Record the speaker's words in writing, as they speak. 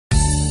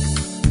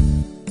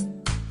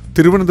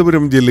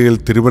തിരുവനന്തപുരം ജില്ലയിൽ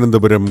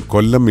തിരുവനന്തപുരം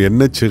കൊല്ലം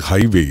NH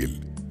ഹൈവേയിൽ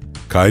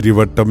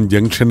കാര്യവട്ടം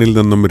ജംഗ്ഷനിൽ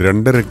നിന്നും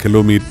 2.5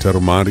 കിലോമീറ്റർ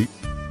മാറി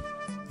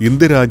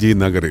ഇന്ദിരാജി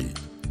നഗറിൽ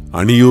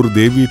അണിയൂർ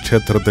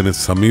ദേവീക്ഷേത്രത്തിന്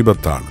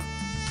സമീപത്താണ്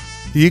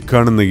ഈ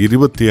കാണുന്ന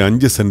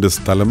 25 സെന്റ്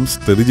സ്ഥലം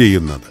സ്ഥിതി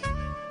ചെയ്യുന്നത്.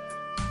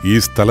 ഈ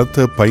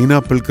സ്ഥലത്ത്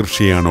പൈനാപ്പിൾ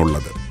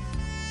കൃഷിയാണുള്ളത്.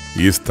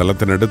 ഈ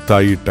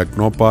സ്ഥലത്തിനടുത്തായി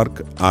ടെക്നോ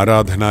പാർക്ക്,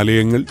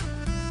 ആരാധനാലയങ്ങൾ,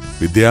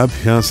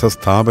 വിദ്യാഭ്യാസ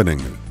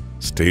സ്ഥാപനങ്ങൾ,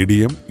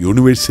 സ്റ്റേഡിയം,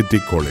 യൂണിവേഴ്സിറ്റി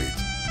കോളേജ്,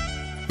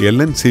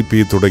 LNCP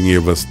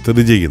തുടങ്ങിയവ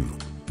സ്ഥിതി ചെയ്യുന്നു.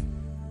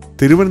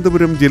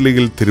 തിരുവനന്തപുരം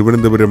ജില്ലയിൽ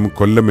തിരുവനന്തപുരം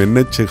കൊല്ലം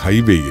NH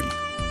ഹൈവേയിൽ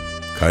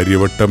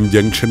കാര്യവട്ടം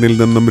ജംഗ്ഷനിൽ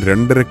നിന്നും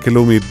 2.5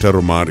 കിലോമീറ്റർ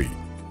മാറി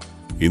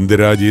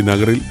ഇന്ദിരാജി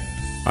നഗറിൽ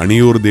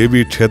അണിയൂർ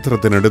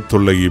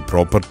ദേവീക്ഷേത്രത്തിനടുത്തുള്ള ഈ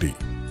പ്രോപ്പർട്ടി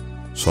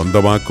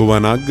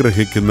സ്വന്തമാക്കുവാൻ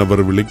ആഗ്രഹിക്കുന്നവർ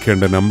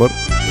വിളിക്കേണ്ട നമ്പർ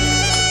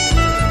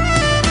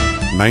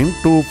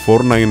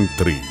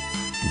 92493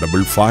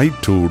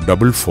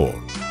 55244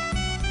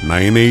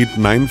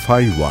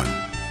 98951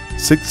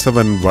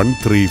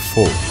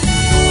 67134.